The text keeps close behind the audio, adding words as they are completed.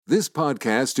This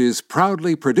podcast is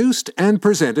proudly produced and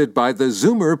presented by the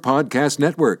Zoomer Podcast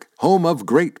Network, home of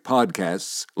great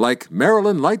podcasts like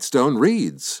Marilyn Lightstone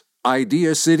Reads,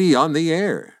 Idea City on the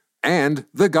Air, and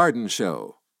The Garden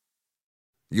Show.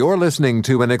 You're listening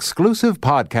to an exclusive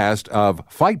podcast of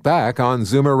Fight Back on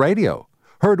Zoomer Radio,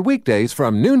 heard weekdays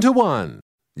from noon to 1.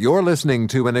 You're listening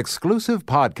to an exclusive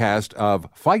podcast of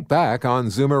Fight Back on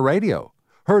Zoomer Radio,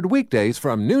 heard weekdays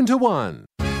from noon to 1.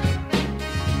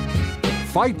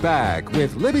 Fight Back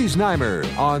with Libby Znaimer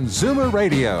on Zoomer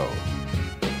Radio.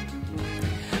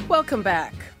 Welcome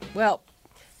back. Well,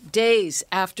 days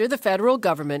after the federal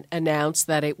government announced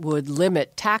that it would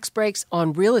limit tax breaks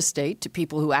on real estate to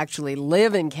people who actually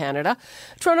live in Canada,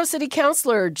 Toronto City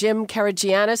Councillor Jim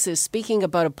Karagianis is speaking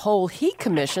about a poll he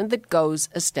commissioned that goes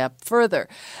a step further.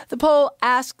 The poll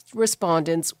asked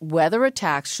respondents whether a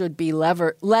tax should be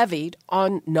levied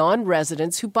on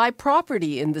non-residents who buy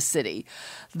property in the city.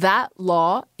 That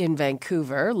law in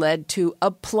Vancouver led to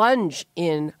a plunge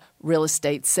in real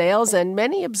estate sales, and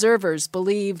many observers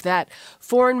believe that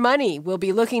foreign money will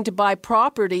be looking to buy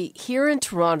property here in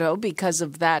Toronto because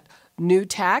of that new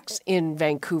tax in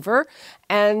Vancouver.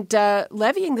 And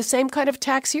levying the same kind of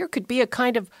tax here could be a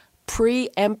kind of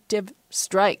preemptive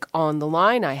strike. On the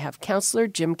line, I have Councillor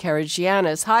Jim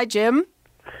Karagianis. Hi, Jim.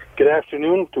 Good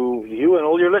afternoon to you and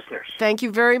all your listeners. Thank you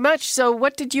very much. So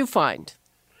what did you find?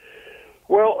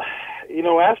 Well,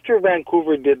 after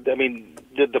Vancouver did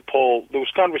the poll, there was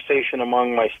conversation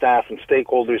among my staff and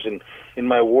stakeholders in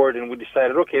my ward, and we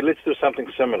decided, okay, let's do something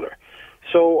similar.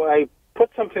 So I put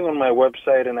something on my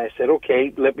website, and I said,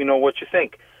 okay, let me know what you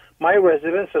think. My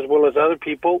residents, as well as other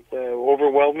people,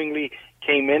 overwhelmingly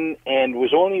came in, and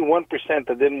was only 1%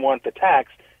 that didn't want the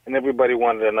tax, and everybody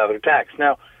wanted another tax.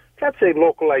 Now, that's a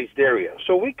localized area.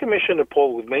 So we commissioned a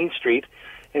poll with Main Street,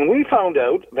 and we found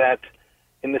out that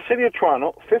in the city of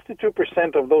Toronto,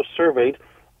 52% of those surveyed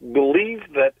believe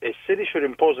that a city should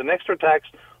impose an extra tax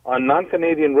on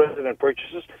non-Canadian resident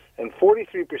purchases, and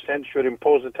 43% should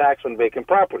impose a tax on vacant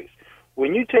properties.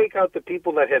 When you take out the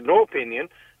people that had no opinion,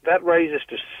 that rises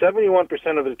to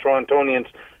 71% of the Torontonians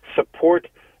support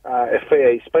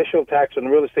a special tax on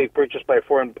real estate purchased by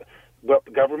foreign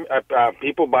government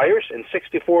people buyers, and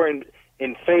 64%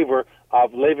 in favor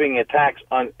of levying a tax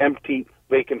on empty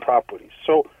vacant properties.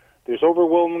 So there's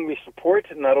overwhelmingly support,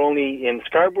 not only in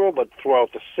Scarborough, but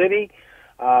throughout the city,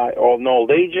 in all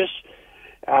ages.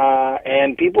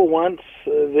 And people want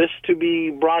this to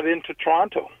be brought into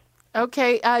Toronto.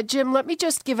 Okay, Jim, let me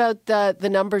just give out the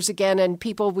numbers again, and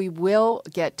people, we will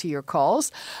get to your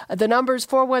calls. The number's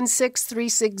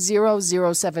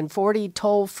 416-360-0740,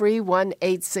 toll-free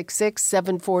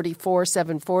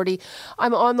 1-866-744-740.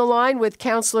 I'm on the line with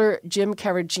Councillor Jim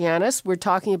Karagianis. We're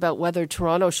talking about whether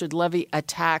Toronto should levy a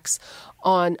tax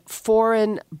on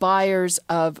foreign buyers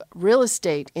of real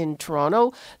estate in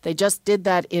Toronto. They just did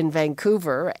that in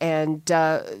Vancouver. And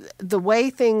the way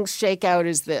things shake out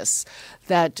is this,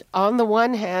 that on the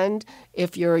one hand,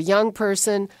 if you're a young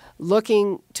person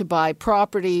looking to buy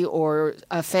property or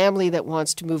a family that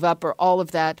wants to move up or all of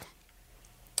that,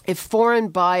 if foreign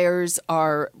buyers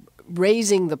are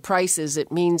raising the prices,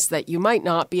 it means that you might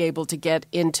not be able to get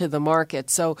into the market.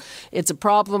 So it's a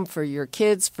problem for your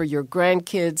kids, for your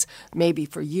grandkids, maybe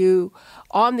for you.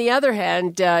 On the other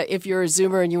hand, if you're a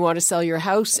Zoomer and you want to sell your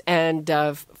house and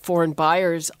foreign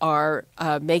buyers are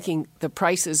making the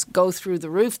prices go through the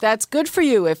roof, that's good for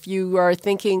you if you are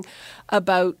thinking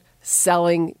about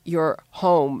selling your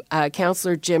home.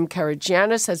 Councillor Jim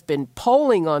Karagianis has been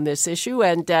polling on this issue,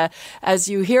 and as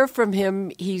you hear from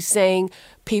him, he's saying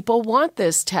people want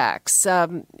this tax.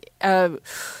 So,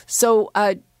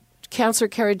 Councillor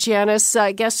Karagianis,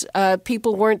 I guess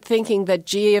people weren't thinking that,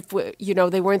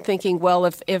 they weren't thinking, well,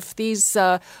 if these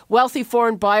wealthy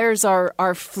foreign buyers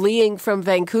are fleeing from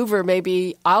Vancouver,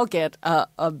 maybe I'll get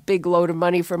a big load of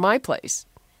money for my place.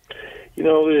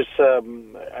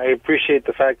 I appreciate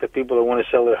the fact that people that want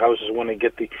to sell their houses want to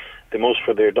get the most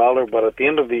for their dollar, but at the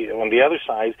end of on the other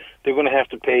side, they're going to have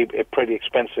to pay a pretty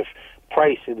expensive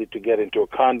price either to get into a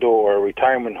condo or a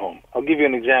retirement home. I'll give you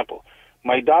an example.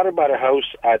 My daughter bought a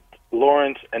house at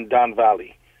Lawrence and Don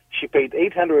Valley. She paid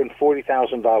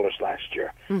 $840,000 last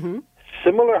year. Mm-hmm.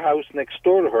 Similar house next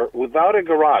door to her without a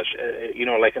garage,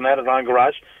 like an added-on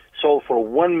garage, sold for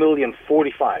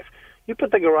 $1,045,000. You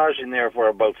put the garage in there for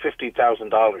about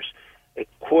 $50,000, a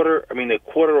quarter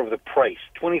of the price,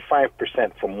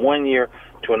 25% from one year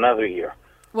to another year.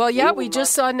 Well, yeah, we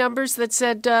just saw numbers that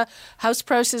said house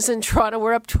prices in Toronto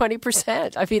were up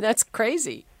 20%. I mean, that's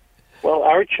crazy. Well,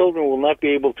 our children will not be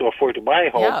able to afford to buy a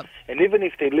home, yeah. And even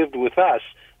if they lived with us,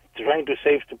 trying to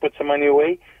save to put some money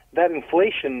away, that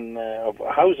inflation of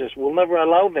houses will never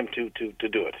allow them to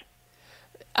do it.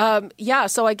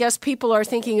 So I guess people are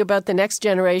thinking about the next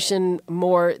generation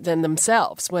more than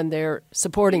themselves when they're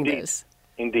supporting this.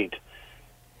 Indeed.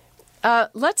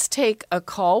 Let's take a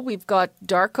call. We've got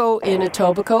Darko in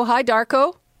Etobicoke. Hi,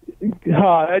 Darko.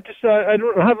 I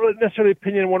don't have necessarily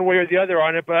opinion one way or the other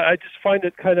on it, but I just find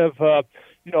it kind of,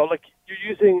 like you're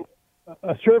using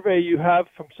a survey you have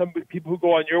from some people who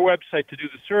go on your website to do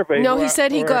the survey. No, he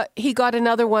said he got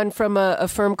another one from a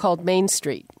firm called Main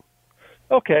Street.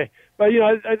 Okay. But,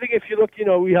 I think if you look,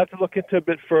 we have to look into a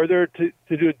bit further to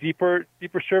do a deeper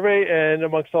survey and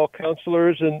amongst all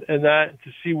councillors and that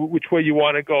to see which way you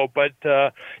want to go. But,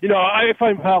 I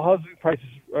find how housing prices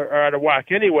are out of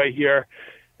whack anyway here.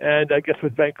 And I guess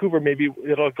with Vancouver, maybe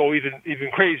it'll go even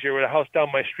crazier. With a house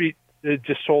down my street, it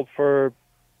just sold for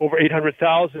over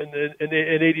 $800,000. And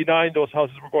in '89, those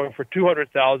houses were going for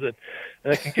 $200,000.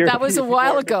 And I can guarantee that was a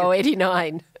while ago,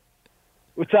 '89.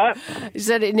 What's that? You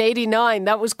said in '89.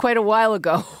 That was quite a while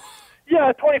ago.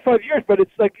 Yeah, 25 years, but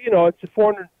it's like, it's a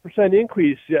 400%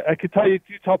 increase. Yeah, I could you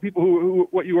tell people who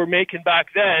what you were making back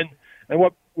then and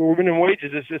what were minimum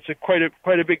wages, it's quite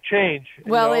a big change.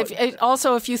 Well,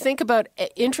 if you think about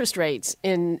interest rates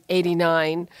in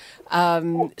 '89,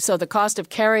 so the cost of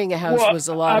carrying a house was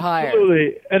a lot higher.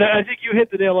 Absolutely, and I think you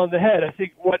hit the nail on the head. I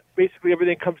think what basically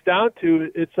everything comes down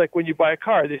to, it's like when you buy a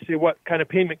car, they say what kind of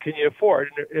payment can you afford,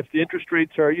 and if the interest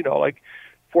rates are like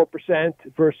 4%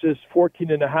 versus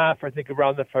 14.5%, I think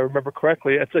around that, if I remember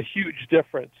correctly, it's a huge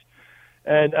difference,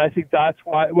 and I think that's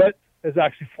why what has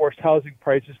actually forced housing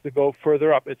prices to go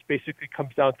further up. It basically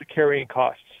comes down to carrying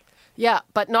costs. Yeah,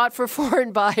 but not for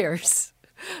foreign buyers.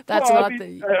 I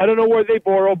don't know where they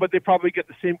borrow, but they probably get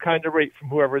the same kind of rate from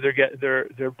whoever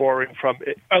they're borrowing from,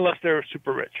 unless they're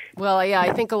super rich. Well, yeah,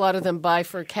 I think a lot of them buy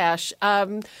for cash.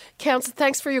 Councillor,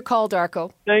 thanks for your call,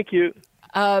 Darko. Thank you.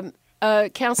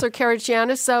 Councillor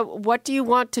Karygiannis, what do you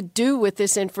want to do with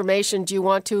this information? Do you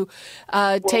want to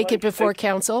take it before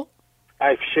council?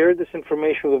 I've shared this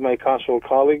information with my council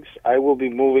colleagues. I will be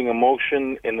moving a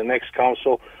motion in the next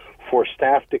council for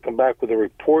staff to come back with a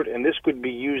report, and this could be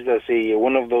used as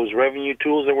one of those revenue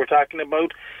tools that we're talking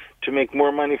about to make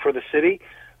more money for the city.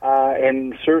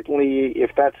 And certainly,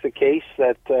 if that's the case,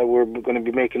 that we're going to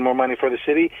be making more money for the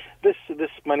city, this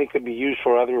money could be used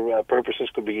for other purposes.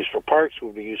 Could be used for parks,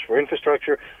 could be used for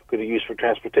infrastructure, could be used for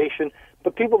transportation.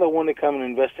 But people that want to come and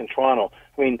invest in Toronto,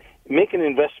 make an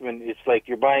investment. It's like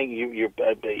you're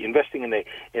investing in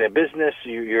a business.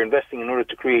 You're investing in order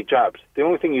to create jobs. The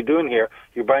only thing you're doing here,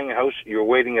 you're buying a house, you're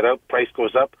waiting it out, price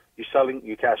goes up, you're selling,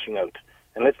 you're cashing out.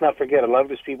 And let's not forget, a lot of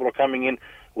these people are coming in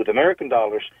with American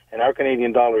dollars and our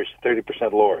Canadian dollars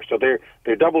 30% lower. So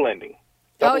they're double ending.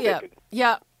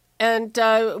 Yeah. And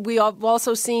we have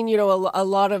also seen, a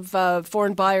lot of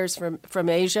foreign buyers from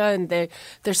Asia, and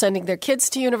they're sending their kids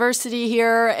to university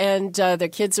here, and their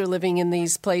kids are living in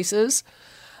these places.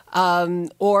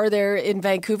 Or they're in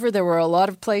Vancouver. There were a lot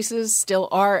of places still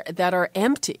are that are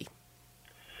empty.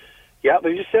 Yeah,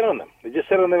 they just sit on them. They just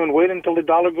sit on them and wait until the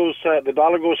dollar goes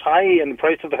high and the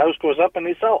price of the house goes up, and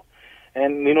they sell.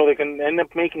 And they can end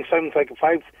up making something like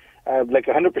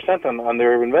 100% on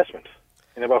their investment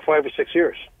in about 5 or 6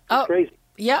 years. It's crazy.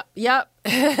 Yeah.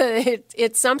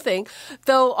 It's something.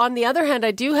 Though, on the other hand,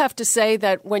 I do have to say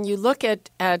that when you look at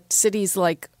cities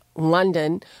like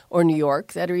London or New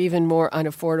York that are even more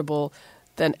unaffordable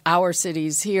than our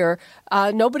cities here,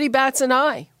 nobody bats an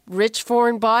eye. Rich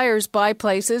foreign buyers buy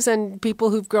places, and people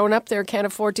who've grown up there can't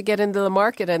afford to get into the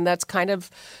market, and that's kind of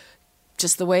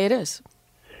just the way it is.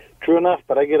 True enough,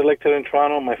 but I get elected in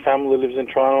Toronto. My family lives in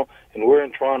Toronto, and we're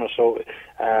in Toronto. So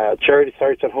charity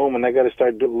starts at home, and I got to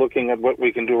start looking at what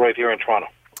we can do right here in Toronto.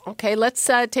 Okay, let's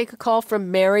take a call from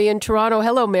Mary in Toronto.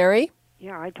 Hello, Mary.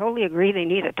 Yeah, I totally agree. They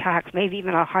need a tax, maybe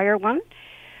even a higher one.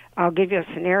 I'll give you a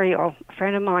scenario. A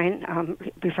friend of mine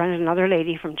befriended another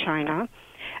lady from China.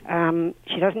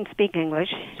 She doesn't speak English.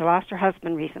 She lost her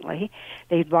husband recently.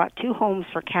 They bought 2 homes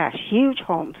for cash, huge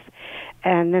homes,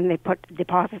 and then they put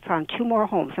deposits on 2 more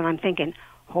homes. And I'm thinking,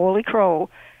 holy crow,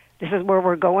 this is where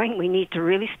we're going. We need to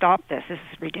really stop this. This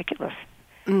is ridiculous.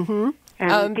 Mm-hmm.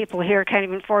 And people here can't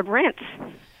even afford rents.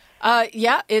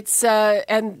 It's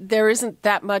and there isn't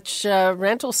that much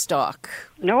rental stock.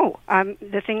 No.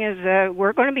 The thing is,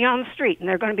 we're going to be on the street, and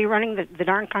they're going to be running the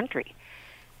darn country.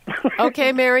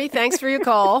 Okay, Mary, thanks for your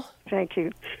call. Thank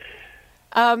you.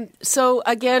 So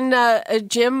again,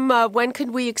 Jim, when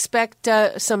could we expect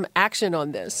some action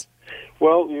on this?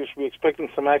 Well, you should be expecting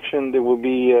some action. There will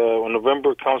be a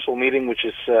November council meeting, which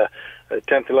is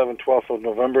 10th, 11th, 12th of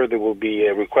November. There will be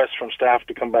a request from staff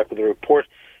to come back with a report,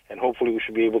 and hopefully we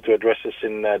should be able to address this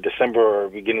in December or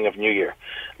beginning of New Year.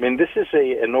 I mean, this is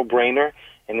a no-brainer,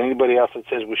 and anybody else that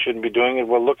says we shouldn't be doing it,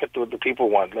 well, look at what the people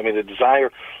want. I mean, the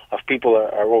desire of people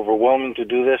are overwhelming to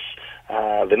do this.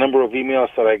 The number of emails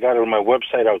that I got on my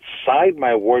website outside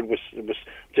my ward was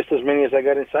just as many as I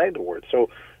got inside the ward. So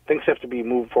things have to be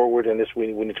moved forward, and we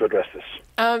need to address this.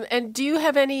 And do you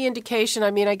have any indication?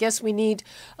 I mean, I guess we need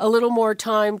a little more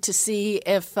time to see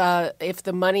if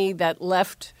the money that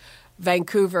left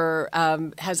Vancouver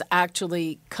has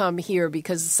actually come here,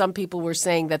 because some people were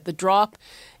saying that the drop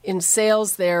in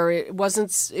sales there, it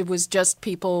was just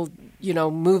people,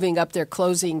 moving up their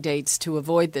closing dates to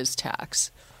avoid this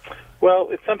tax. Well,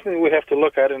 it's something we have to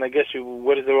look at, and I guess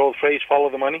what is the old phrase, follow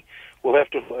the money? We'll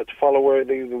have to follow where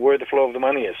the flow of the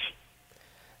money is.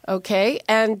 Okay.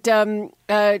 And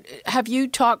have you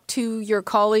talked to your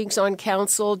colleagues on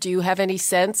council? Do you have any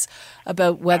sense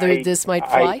about whether this might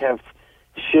fly? I have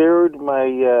shared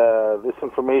this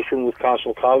information with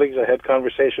council colleagues. I had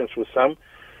conversations with some.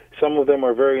 Some of them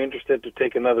are very interested to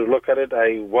take another look at it.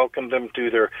 I welcome them to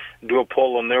either do a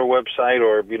poll on their website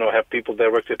or have people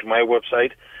directed to my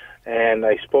website. And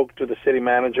I spoke to the city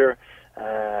manager,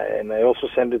 and I also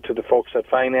sent it to the folks at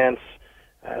finance.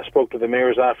 Spoke to the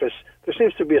mayor's office. There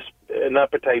seems to be an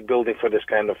appetite building for this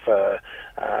kind of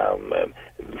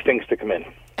things to come in.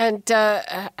 And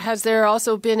has there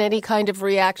also been any kind of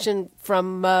reaction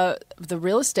from the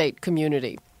real estate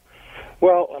community?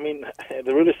 Well, I mean,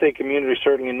 the real estate community is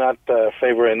certainly not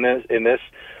favoring this.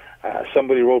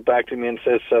 Somebody wrote back to me and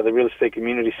says the real estate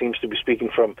community seems to be speaking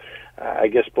from, I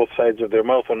guess, both sides of their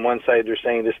mouth. On one side, they're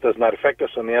saying this does not affect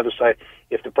us. On the other side,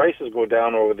 if the prices go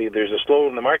down or there's a slow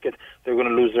in the market, they're going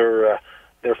to lose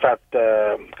their fat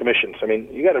commissions. I mean,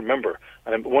 you got to remember,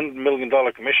 on a $1 million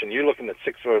commission, you're looking at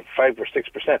 5 or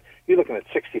 6%. You're looking at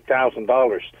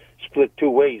 $60,000 split two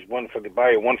ways, one for the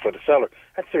buyer, one for the seller.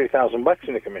 That's $30,000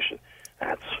 in a commission.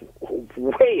 That's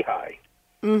way high.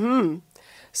 Mm-hmm.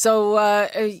 So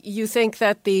you think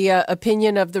that the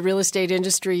opinion of the real estate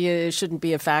industry shouldn't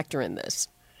be a factor in this?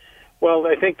 Well,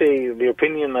 I think the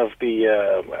opinion of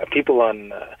the people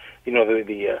on,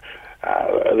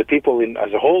 the people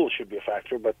as a whole should be a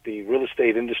factor, but the real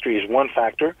estate industry is one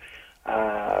factor.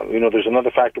 There's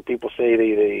another factor. People say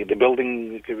the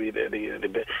building,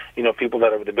 people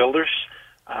that are the builders.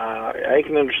 I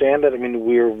can understand that. I mean,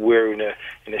 we're in a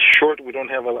short. We don't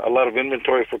have a lot of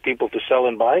inventory for people to sell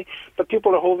and buy, but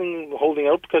people are holding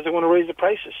out because they want to raise the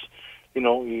prices.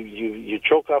 You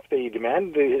choke off the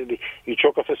demand, you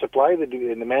choke off the supply. The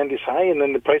demand is high, and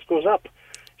then the price goes up.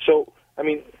 So, I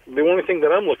mean, the only thing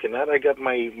that I'm looking at, I got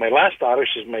my last daughter.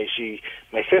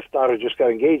 My fifth daughter just got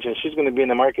engaged, and she's going to be in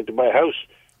the market to buy a house.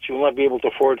 She will not be able to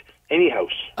afford any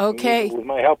house. Okay. With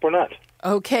my help or not.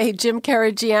 Okay, Jim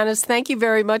Karagianis, thank you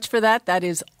very much for that. That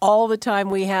is all the time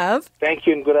we have. Thank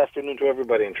you, and good afternoon to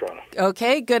everybody in Toronto.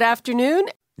 Okay, good afternoon.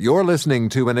 You're listening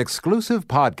to an exclusive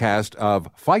podcast of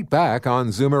Fight Back on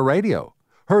Zoomer Radio.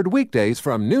 Heard weekdays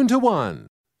from noon to 1.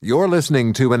 You're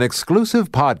listening to an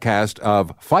exclusive podcast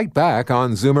of Fight Back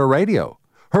on Zoomer Radio.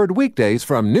 Heard weekdays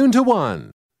from noon to 1.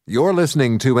 You're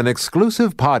listening to an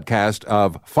exclusive podcast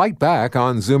of Fight Back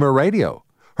on Zoomer Radio.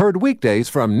 Heard weekdays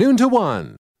from noon to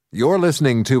 1. You're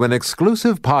listening to an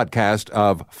exclusive podcast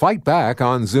of Fight Back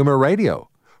on Zoomer Radio.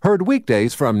 Heard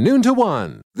weekdays from noon to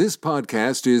 1. This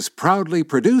podcast is proudly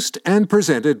produced and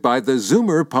presented by the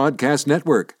Zoomer Podcast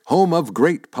Network, home of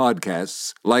great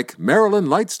podcasts like Marilyn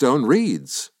Lightstone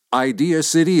Reads, Idea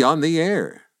City on the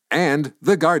Air, and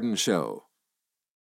The Garden Show.